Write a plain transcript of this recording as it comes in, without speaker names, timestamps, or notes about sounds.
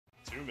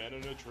Two Men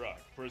in a Truck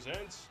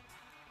presents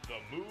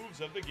the moves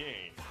of the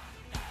game.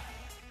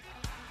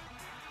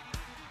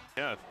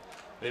 Yeah,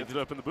 they ended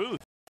up in the booth.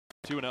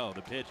 2-0,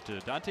 the pitch to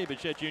Dante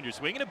Bichette Jr.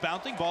 Swinging a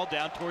bouncing ball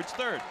down towards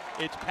third.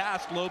 It's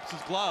past Lopes'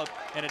 glove,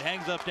 and it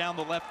hangs up down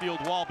the left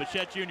field wall.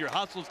 Bichette Jr.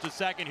 hustles to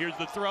second. Here's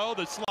the throw,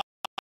 the slide.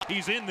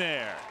 He's in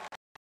there.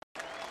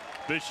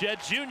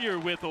 Bichette Jr.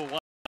 with a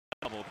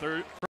double.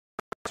 Third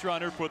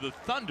runner for the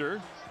Thunder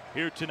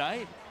here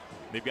tonight.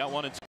 They've got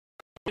one in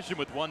position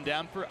with one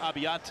down for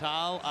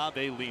Abiatal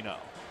Avelino.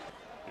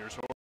 Here's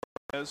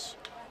Jorge.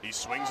 He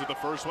swings at the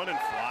first one and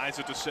flies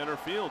it to center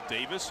field.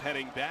 Davis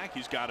heading back.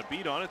 He's got a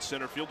beat on it.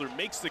 Center fielder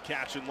makes the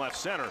catch in left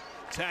center.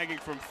 Tagging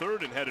from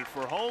third and headed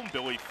for home,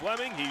 Billy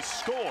Fleming. He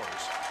scores.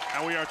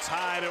 And we are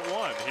tied at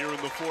 1 here in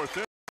the fourth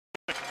inning.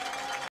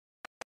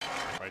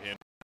 Right hand.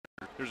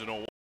 Here's an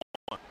 0-1.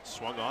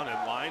 Swung on in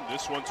line.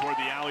 This one toward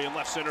the alley in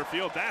left center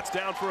field. That's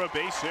down for a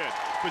base hit.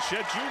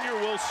 Bichette Jr.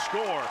 will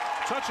score.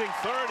 Touching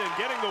third and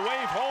getting the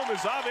wave home is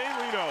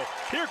Avelino.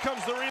 Here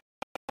comes the reload.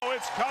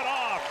 It's cut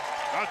off.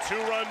 A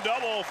two-run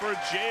double for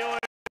Jalen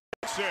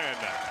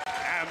Jackson.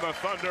 And the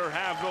Thunder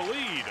have the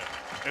lead.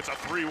 It's a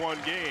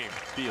 3-1 game.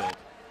 Field.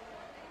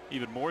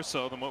 Even more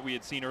so than what we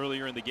had seen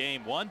earlier in the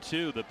game.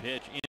 1-2 the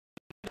pitch. In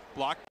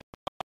block.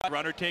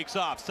 Runner takes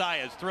off.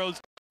 Saez throws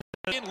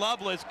in.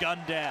 Loveless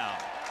gunned down.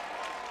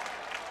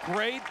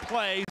 Great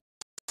play.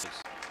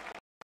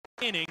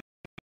 Inning.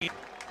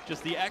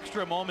 Just the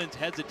extra moment's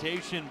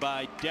hesitation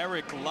by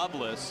Derek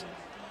Loveless.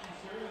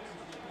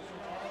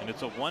 And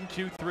it's a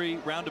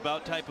 1-2-3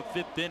 roundabout type of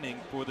fifth inning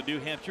for the New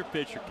Hampshire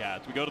Fisher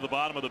Cats. We go to the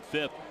bottom of the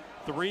fifth.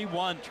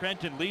 3-1,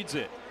 Trenton leads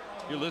it.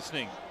 You're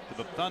listening to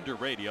the Thunder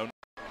Radio.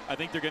 I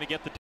think they're going to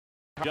get the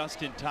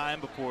just in time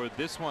before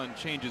this one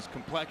changes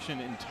complexion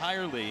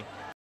entirely.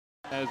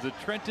 As the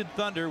Trenton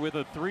Thunder with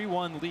a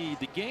 3-1 lead.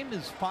 The game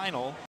is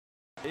final.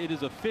 It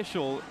is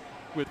official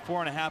with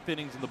 4.5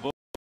 innings in the book.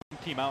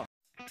 Team out.